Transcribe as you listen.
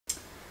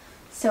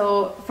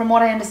So from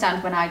what I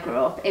understand, when I grew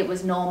up, it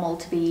was normal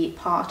to be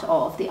part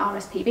of the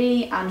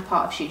RSPB and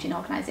part of shooting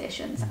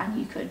organisations, and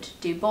you could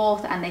do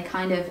both, and they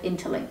kind of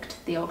interlinked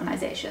the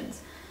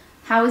organisations.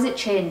 How has it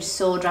changed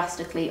so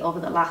drastically over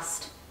the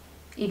last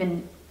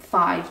even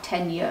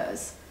 5-10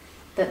 years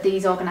that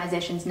these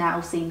organisations now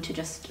seem to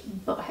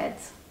just butt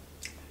heads?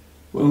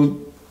 Well,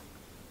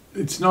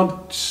 it's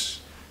not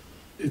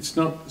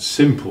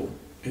simple.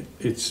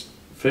 It's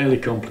fairly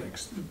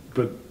complex,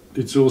 but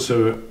it's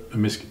also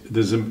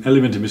there's an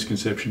element of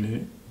misconception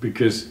here,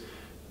 because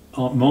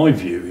my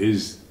view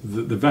is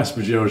that the vast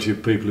majority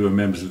of people who are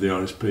members of the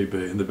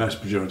RSPB and the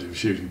vast majority of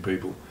shooting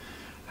people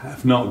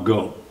have not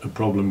got a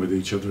problem with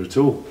each other at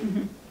all.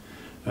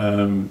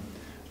 Mm-hmm.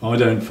 I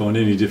don't find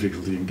any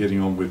difficulty in getting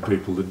on with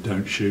people that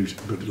don't shoot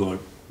but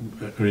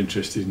are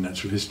interested in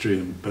natural history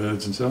and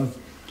birds and so on.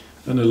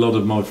 And a lot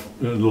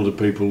of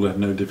people have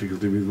no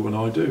difficulty with what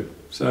I do.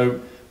 So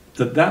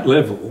at that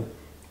level,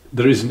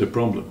 there isn't a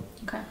problem.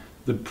 Okay.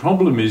 The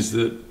problem is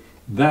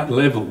that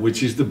level,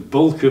 which is the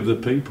bulk of the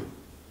people,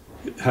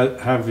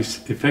 have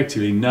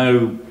effectively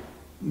no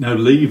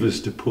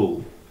levers to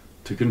pull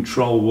to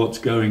control what's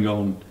going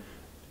on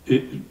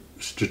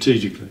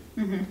strategically.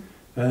 Mm-hmm.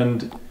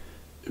 And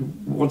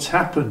what's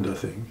happened, I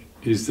think,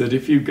 is that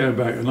if you go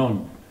back, and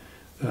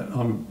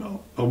I'm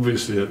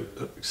obviously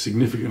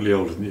significantly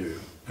older than you,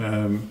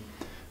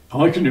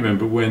 I can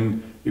remember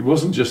when it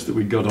wasn't just that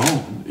we got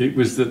on, it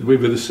was that we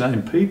were the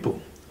same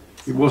people.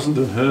 It wasn't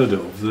unheard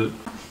of that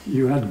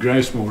you had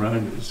Grousemore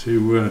owners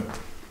who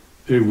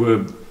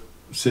were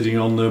sitting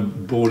on the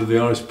board of the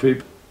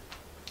RSP.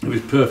 It was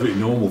perfectly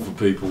normal for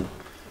people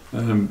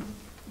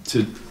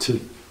to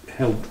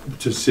help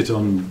to sit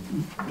on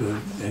the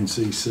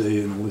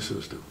NCC and all this sort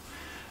of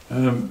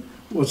stuff.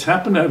 What's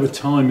happened over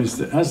time is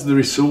that as the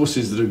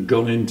resources that have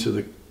gone into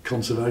the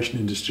conservation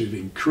industry have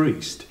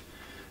increased,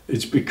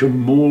 it's become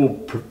more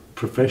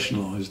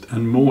professionalised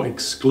and more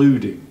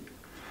excluding.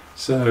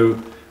 So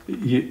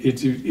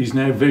it is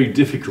now very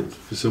difficult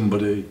for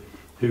somebody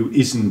who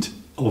isn't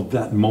of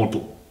that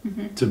model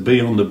mm-hmm. to be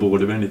on the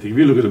board of anything. If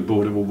you look at a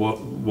board of a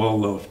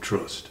wildlife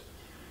trust,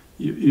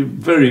 you're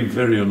very,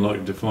 very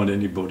unlikely to find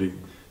anybody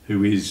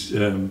who is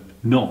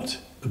not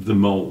of the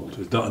mould,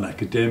 who's not an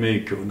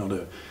academic or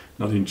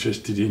not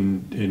interested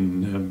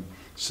in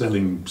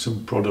selling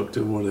some product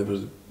or whatever.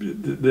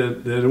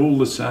 They're all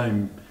the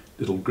same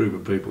little group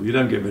of people. You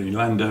don't get many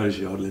landowners.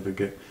 You hardly ever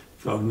get.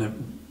 I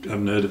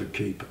haven't heard of a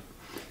keeper.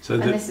 So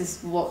and this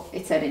is what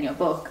it said in your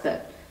book,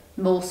 that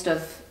most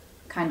of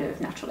kind of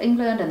Natural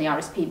England and the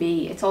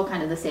RSPB, it's all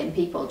kind of the same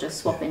people, just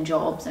swapping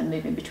jobs and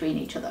moving between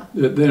each other.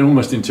 They're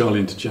almost entirely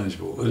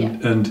interchangeable,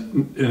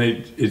 and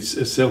it's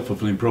a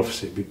self-fulfilling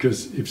prophecy,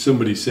 because if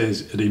somebody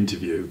says at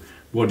interview,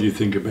 "What do you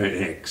think about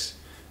X?"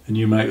 and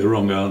you make the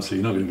wrong answer,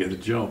 you're not going to get a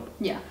job.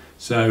 Yeah.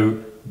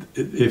 So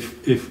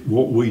if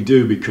what we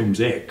do becomes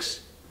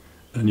X,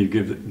 and you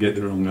get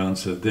the wrong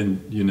answer,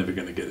 then you're never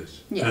going to get it.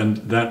 Yeah. And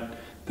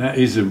that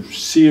is a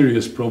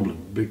serious problem,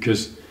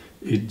 because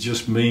it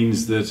just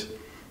means that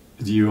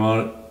you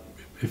are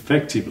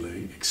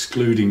effectively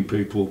excluding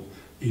people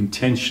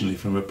intentionally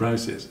from a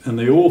process. And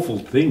the awful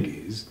thing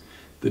is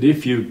that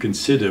if you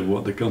consider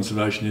what the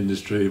conservation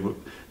industry, what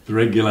the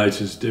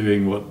regulators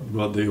doing,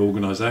 what the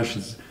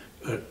organisations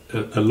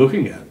are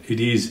looking at, it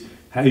is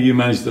how you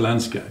manage the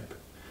landscape.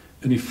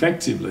 And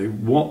effectively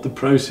what the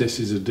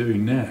processes are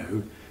doing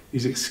now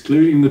is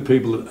excluding the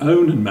people that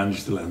own and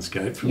manage the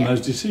landscape from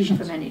those decisions.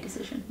 From any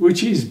decision.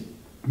 Which is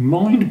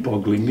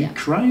mind-bogglingly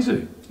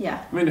crazy.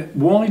 Yeah. I mean,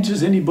 why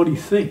does anybody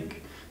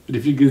think that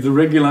if you give the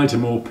regulator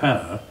more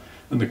power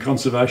and the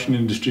conservation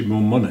industry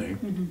more money,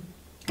 mm-hmm.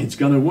 it's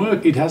going to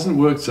work? It hasn't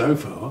worked so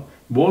far.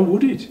 Why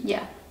would it?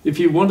 Yeah. If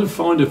you want to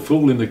find a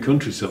fool in the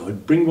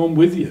countryside, bring one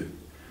with you.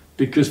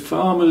 Because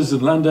farmers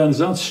and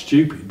landowners aren't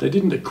stupid. They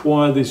didn't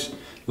acquire this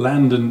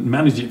land and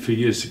manage it for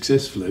years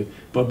successfully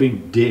by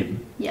being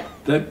dim. Yeah.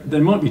 They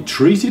might be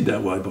treated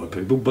that way by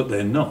people, but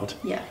they're not.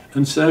 Yeah.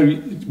 And so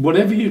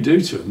whatever you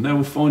do to them, they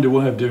will find a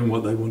way of doing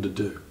what they want to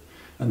do.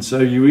 And so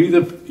you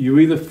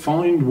either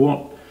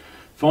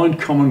find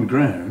common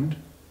ground,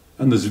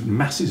 and there's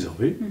masses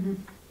of it, mm-hmm.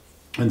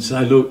 and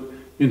say, look,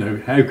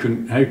 how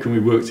can we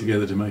work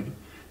together to make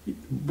it?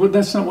 But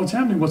that's not what's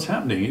happening. What's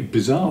happening,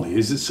 bizarrely,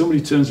 is that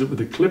somebody turns up with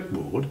a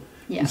clipboard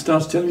and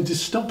starts telling you to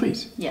stop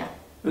it. Yeah.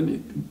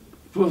 And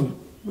well,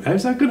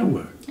 how's that going to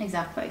work?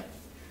 Exactly.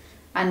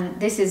 And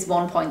this is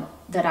one point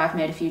that I've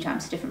made a few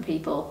times to different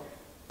people.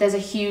 There's a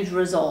huge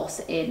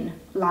resource in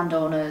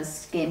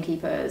landowners,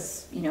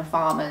 gamekeepers,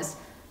 farmers.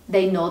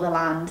 They know the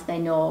land, they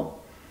know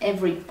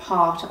every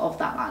part of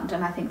that land,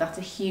 and I think that's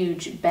a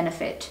huge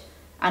benefit,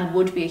 and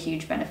would be a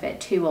huge benefit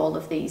to all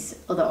of these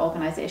other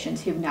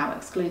organisations who now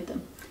exclude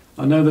them.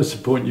 I know that's a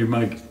point you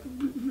make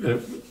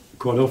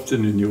quite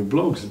often in your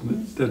blogs.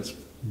 That's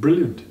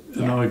brilliant,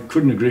 and I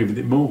couldn't agree with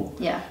it more.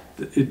 Yeah.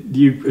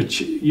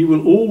 You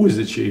will always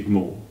achieve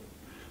more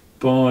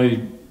by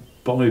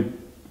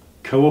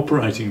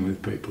cooperating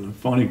with people and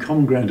finding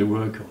common ground to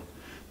work on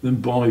than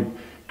by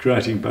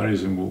creating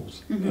barriers and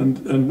walls.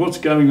 Mm-hmm. And what's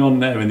going on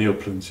now in the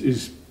uplands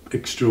is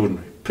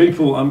extraordinary.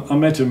 People, I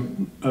met a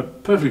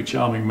perfectly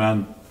charming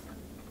man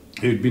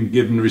who'd been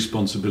given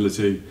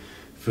responsibility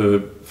for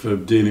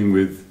dealing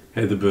with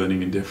heather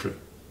burning in Defra.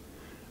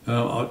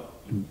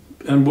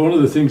 And one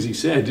of the things he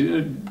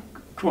said,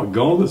 quite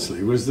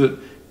guilelessly, was that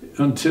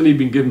until he'd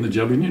been given the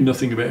job, he knew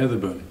nothing about heather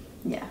burning.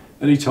 Yeah.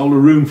 And he told a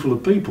room full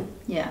of people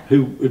Yeah.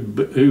 who'd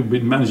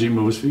been managing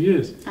moors for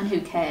years. And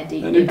who care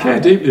deeply And who about care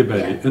it. deeply about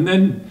Yeah. it. And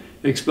then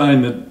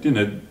explain that,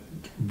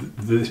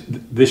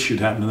 this should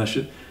happen and that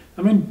should...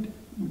 I mean,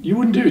 you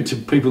wouldn't do it to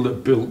people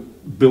that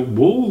built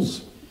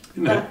walls,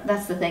 But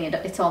that's the thing,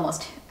 it's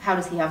almost, how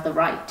does he have the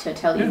right to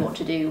tell you Yeah. what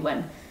to do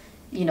when,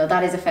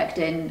 that is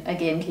affecting a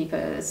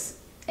gamekeeper's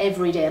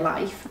everyday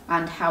life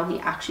and how he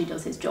actually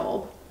does his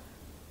job.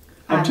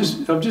 I've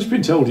just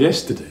been told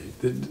yesterday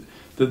that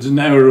there's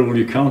now a rule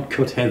you can't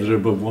cut heather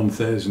above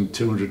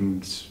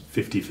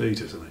 1,250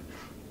 feet or something.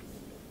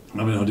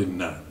 I mean, I didn't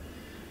know.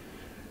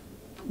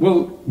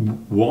 Well,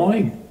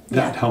 why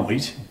that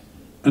height,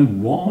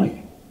 and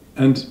why?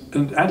 And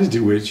added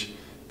to which,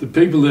 the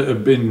people that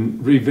have been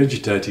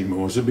revegetating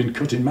moors have been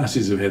cutting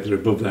masses of heather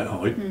above that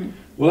height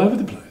all over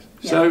the place.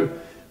 Yeah. So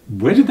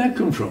where did that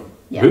come from?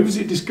 Yeah. Who was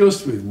it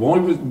discussed with?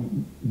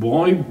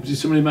 Why did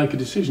somebody make a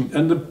decision?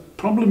 And the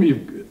problem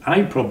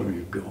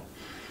you've got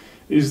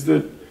is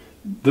that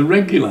the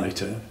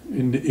regulator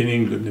in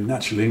England, in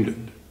natural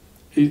England,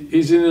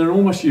 is in an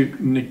almost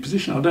unique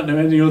position. I don't know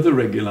any other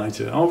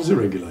regulator. I was a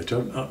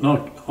regulator. I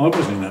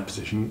wasn't in that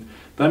position.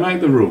 They make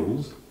the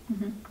rules.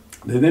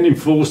 They then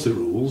enforce the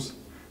rules.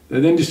 They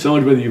then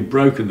decide whether you've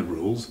broken the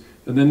rules,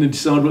 and then they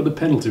decide what the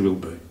penalty will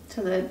be.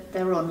 So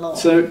their own law.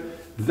 So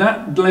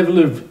that level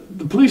of...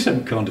 The police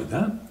can't do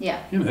that.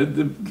 Yeah.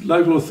 The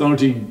local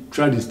authority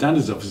trading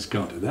standards officers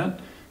can't do that.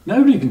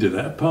 Nobody can do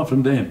that apart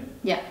from them.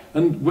 Yeah.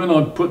 And when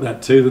I put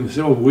that to them, they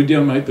say, we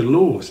don't make the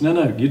laws.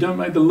 No, you don't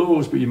make the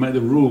laws, but you make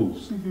the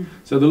rules.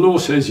 So the law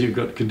says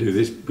can do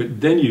this,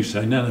 but then you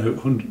say, no,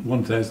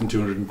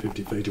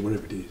 1,250 feet or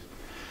whatever it is.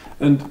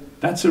 And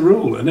that's a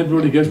rule. And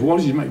everybody goes, why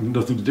does it make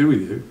nothing to do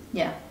with you?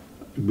 Yeah.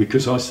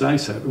 Because I say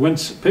so. When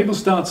people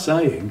start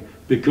saying,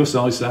 because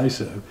I say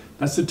so,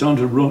 that's the time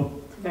to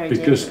run. Very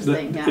because dangerous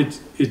thing, yeah.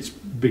 it's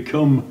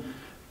become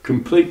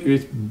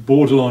it's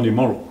borderline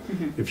immoral.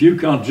 If you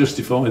can't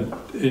justify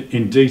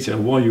in detail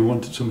why you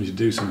wanted somebody to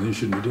do something, you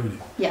shouldn't be doing it.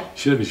 Yeah. You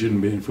certainly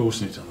shouldn't be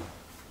enforcing it on them.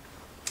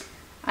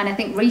 And I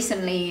think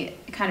recently,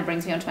 it kind of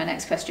brings me on to my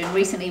next question,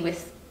 recently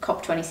with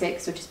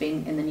COP26, which has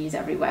been in the news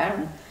everywhere,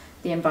 and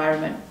the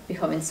environment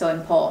becoming so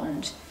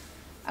important,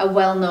 a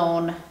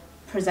well-known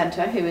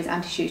presenter who is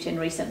anti-shooting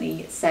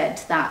recently said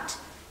that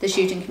the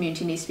shooting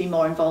community needs to be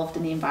more involved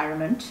in the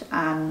environment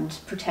and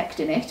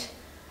protecting it,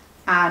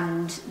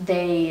 and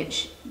they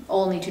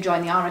all need to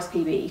join the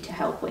RSPB to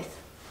help with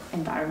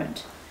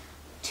environment.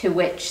 To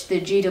which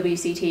the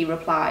GWCT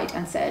replied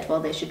and said, well,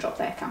 they should drop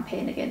their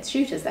campaign against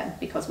shooters then,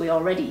 because we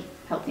already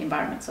help the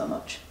environment so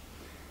much.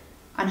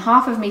 And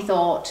half of me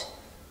thought,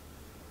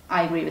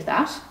 I agree with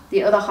that.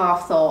 The other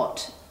half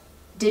thought,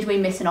 did we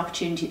miss an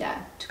opportunity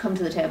there to come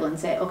to the table and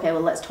say, okay,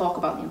 well, let's talk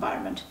about the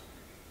environment?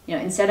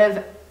 Instead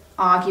of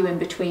arguing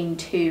between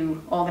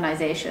two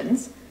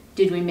organisations,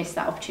 did we miss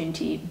that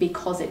opportunity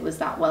because it was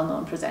that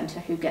well-known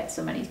presenter who gets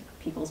so many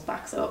people's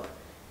backs up,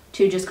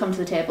 to just come to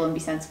the table and be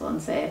sensible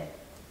and say,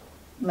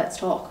 let's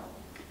talk?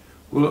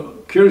 Well,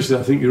 curiously,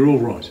 I think you're all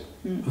right.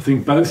 I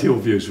think both your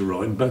views are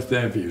right and both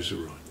their views are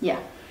right. Yeah.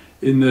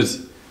 In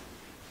that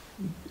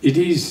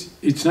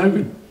it's no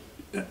good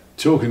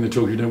talking the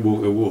talk if you don't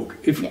walk the walk.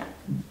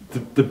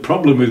 The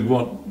problem with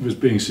what was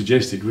being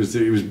suggested was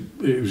that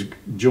it was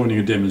joining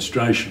a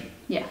demonstration.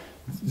 Yeah.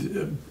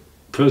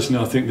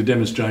 Personally, I think the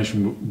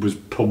demonstration was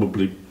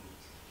probably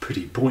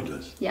pretty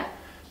pointless. Yeah.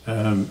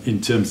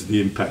 In terms of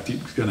the impact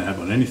it's going to have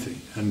on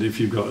anything. And if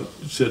you've got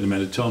a certain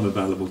amount of time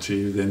available to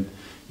you, then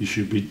you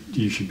should be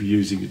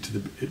using it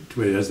to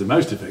where it has the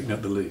most effect,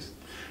 not the least.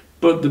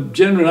 But the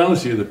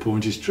generality of the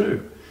point is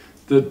true.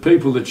 That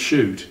people that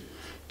shoot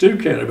do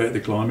care about the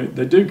climate,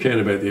 they do care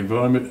about the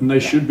environment, and they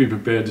should be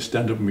prepared to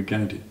stand up and be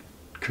counted.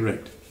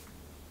 Correct.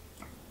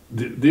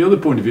 The other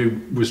point of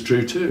view was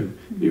true too.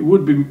 It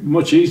would be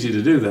much easier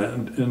to do that,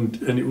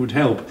 and it would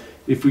help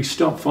if we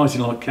stopped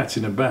fighting like cats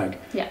in a bag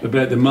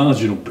about the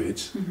marginal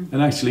bits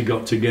and actually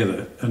got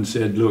together and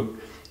said, look,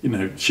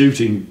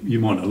 shooting, you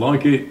might not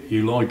like it,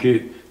 you like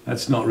it,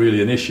 that's not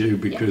really an issue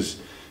because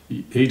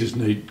he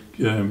doesn't eat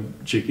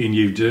chicken,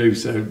 you do,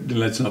 so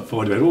let's not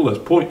fight about all those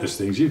pointless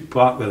things. You've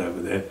parked that over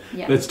there.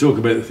 Yeah. Let's talk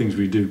about the things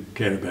we do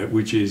care about,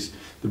 which is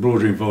the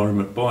broader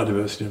environment,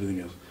 biodiversity,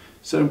 everything else.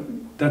 So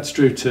that's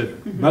true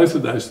too. Both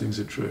of those things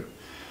are true.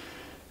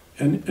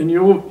 And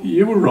you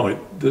were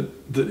right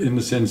that in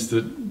the sense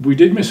that we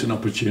did miss an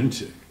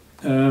opportunity.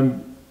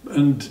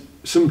 And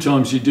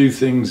sometimes you do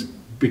things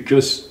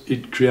because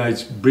it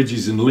creates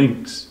bridges and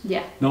links,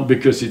 not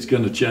because it's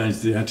going to change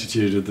the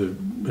attitude of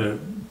the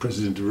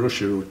president of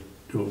Russia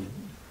or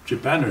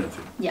Japan or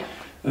anything. Yeah.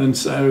 And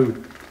so,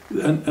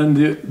 and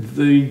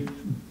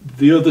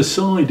the other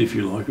side, if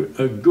you like,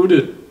 are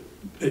good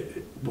at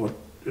what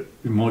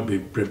it might be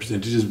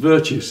represented as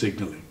virtue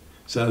signalling.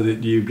 so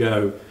that you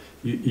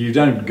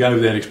don't go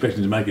there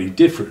expecting to make any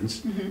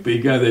difference, but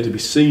you go there to be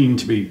seen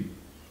to be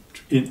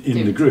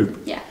in the group.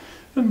 Yeah.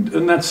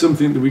 And that's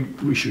something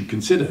that we should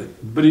consider.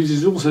 But it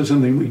is also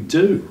something we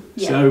do.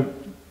 Yeah. So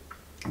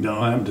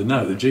now I happen to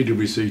know the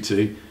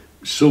GWCT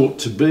sought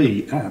to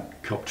be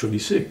at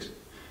COP26,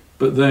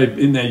 but they,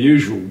 in their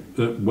usual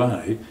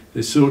way,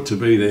 they sought to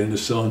be there in a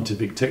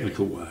scientific,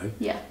 technical way,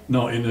 Yeah.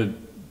 not in a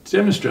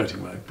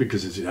demonstrating way,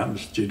 because as it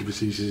happens,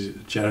 GWCT is a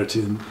charity,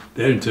 and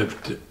their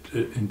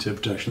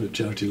interpretation of the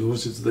charity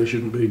laws is that they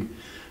shouldn't be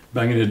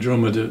banging a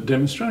drum at a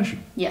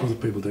demonstration. Yeah. Other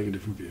people take a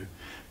different view.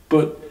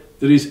 But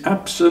there is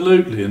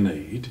absolutely a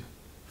need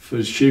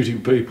for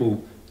shooting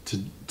people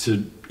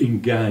to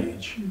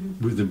engage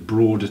with the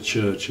broader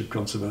church of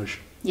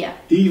conservation. Yeah.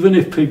 Even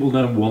if people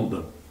don't want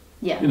them.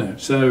 Yeah. You know,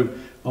 so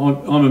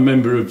I'm a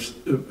member of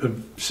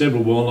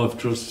several wildlife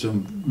trusts,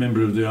 I'm a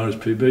member of the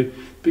RSPB,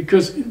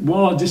 because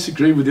while I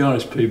disagree with the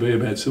RSPB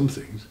about some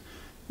things,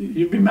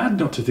 you'd be mad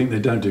not to think they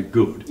don't do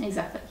good.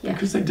 Exactly. Yeah.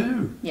 Because they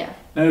do. Yeah.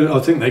 Now, I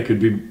think they could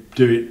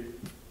do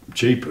it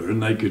cheaper,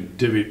 and they could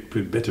do it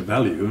with better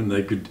value, and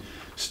they could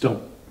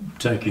stop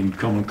taking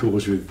common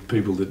cause with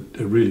people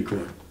that are really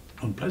quite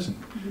unpleasant.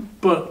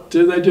 But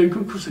do they do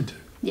good? Of course they do.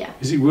 Yeah.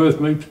 Is it worth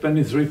me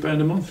spending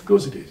 £3 a month? Of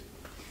course it is.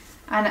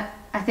 And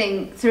I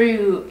think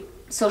through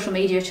social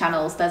media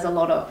channels, there's a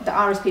lot of, the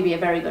RSPB are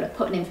very good at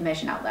putting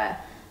information out there,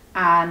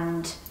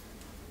 and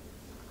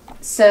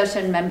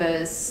certain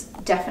members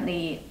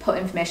definitely put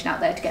information out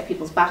there to get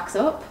people's backs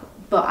up.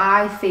 But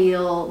I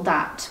feel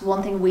that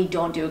one thing we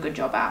don't do a good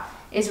job at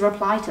is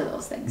reply to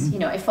those things. You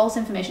know, if false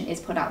information is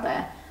put out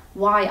there,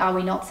 why are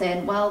we not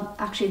saying, well,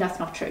 actually that's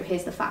not true,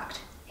 here's the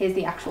fact, here's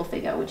the actual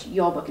figure, which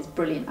your book is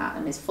brilliant at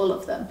and is full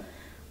of them.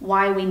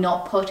 Why are we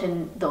not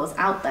putting those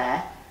out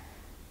there?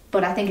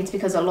 But I think it's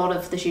because a lot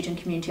of the shooting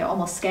community are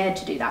almost scared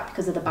to do that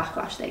because of the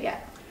backlash they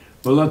get.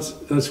 Well,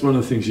 that's one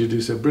of the things you do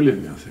so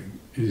brilliantly, I think,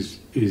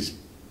 is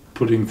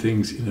putting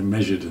things in a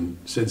measured and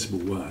sensible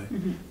way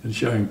and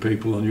showing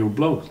people on your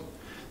blog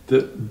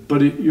that.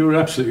 But you're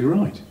absolutely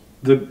right.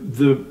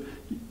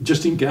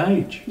 Just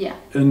engage. Yeah.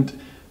 And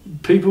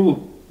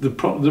people. One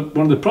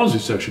of the problems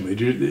with social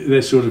media,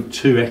 they're sort of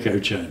two echo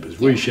chambers.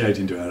 We shout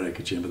into our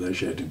echo chamber, they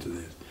shout into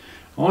theirs.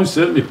 I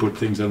certainly put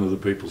things on other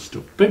people's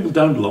stuff. People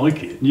don't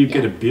like it, and you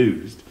get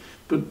abused.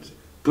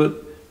 But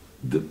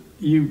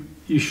you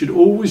should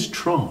always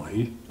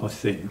try, I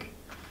think,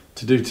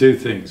 to do two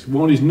things.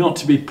 One is not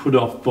to be put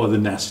off by the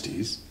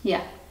nasties.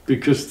 Yeah.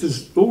 Because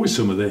there's always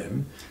some of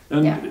them.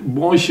 And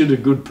why should a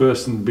good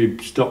person be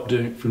stopped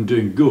from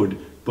doing good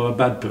by a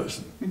bad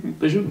person?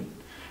 They shouldn't.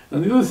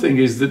 And the other thing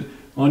is that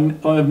I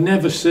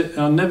never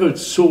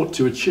sought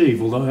to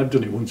achieve, although I have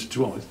done it once or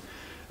twice,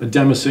 a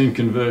Damascene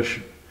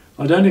conversion.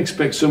 I don't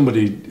expect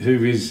somebody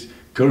who is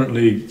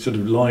currently sort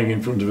of lying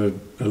in front of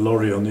a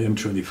lorry on the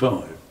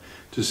M25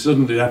 to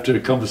suddenly, after a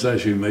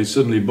conversation with me,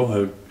 suddenly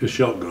buy a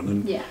shotgun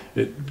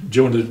and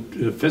join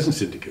a pheasant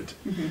syndicate,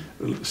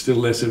 still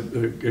less a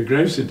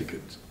grouse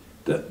syndicate.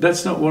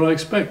 That's not what I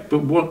expect.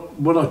 But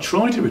what I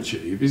try to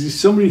achieve is if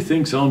somebody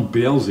thinks I'm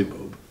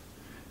Beelzebub,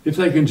 if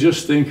they can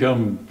just think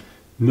I'm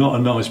not a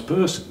nice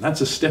person, that's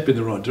a step in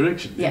the right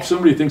direction. Yeah. If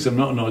somebody thinks I'm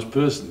not a nice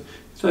person,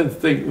 they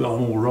think, well,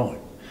 I'm all right.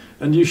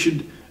 And you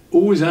should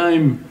always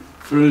aim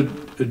for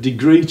a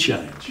degree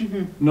change,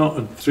 not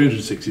a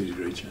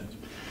 360-degree change.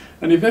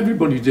 And if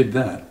everybody did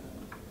that,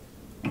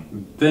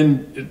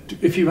 then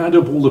if you add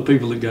up all the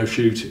people that go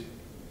shooting,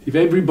 if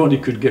everybody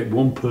could get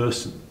one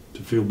person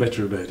to feel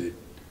better about it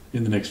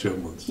in the next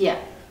 12 months,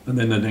 and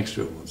then the next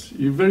 12 months,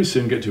 you very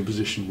soon get to a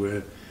position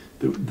where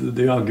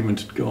the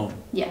argument had gone.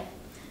 Yeah.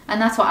 And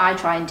that's what I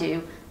try and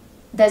do.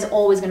 There's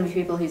always going to be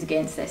people who's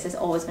against this. There's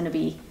always going to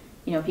be,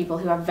 you know, people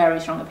who have very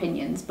strong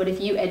opinions. But if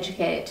you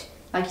educate,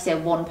 like you say,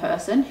 one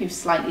person who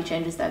slightly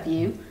changes their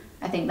view,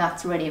 I think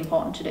that's really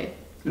important to do.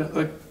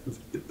 Yeah,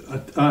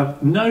 I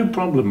have no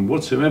problem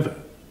whatsoever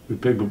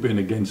with people being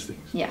against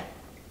things. Yeah.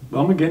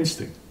 I'm against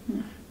things.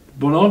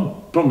 But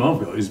problem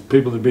I've got is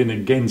people have been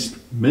against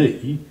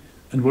me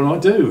and what I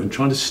do and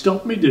trying to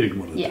stop me doing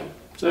what I do.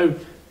 So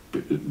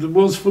the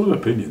world's full of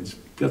opinions.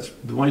 That's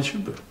the way it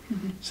should be.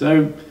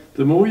 So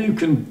the more you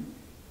can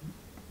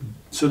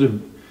sort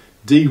of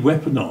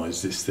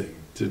de-weaponise this thing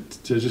to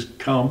just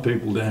calm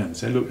people down and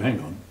say, look, hang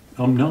on,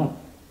 I'm not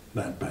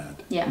that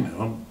bad. Yeah. You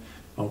know,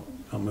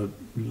 I'm a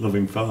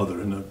loving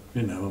father and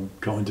I'm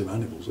kind to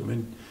animals. I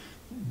mean,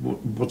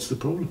 what's the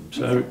problem?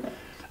 So,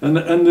 and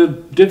the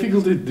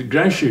difficulty that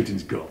grouse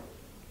shooting's got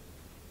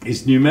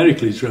is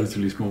numerically it's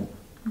relatively small.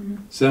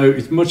 So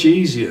it's much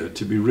easier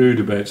to be rude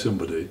about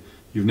somebody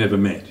you've never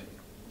met.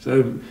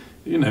 So,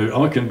 you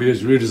know, I can be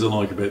as rude as I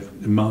like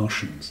about the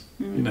Martians,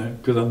 you know,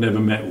 because I've never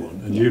met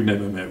one and you've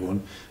never met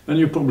one, and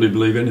you'll probably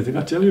believe anything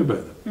I tell you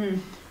about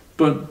them.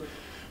 But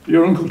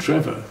your Uncle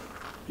Trevor,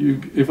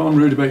 if I'm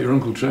rude about your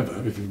Uncle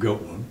Trevor, if you've got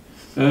one,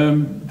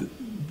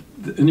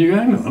 and you go,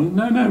 hang on,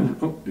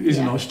 no, he's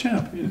a nice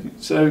chap. You know?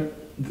 So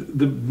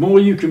the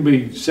more you can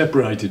be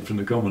separated from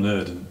the common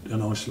herd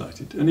and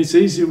isolated, and it's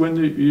easier when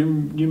you're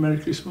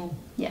numerically small.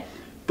 Yeah.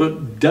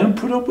 but don't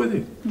put up with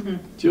it.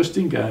 Just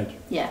engage.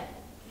 Yeah.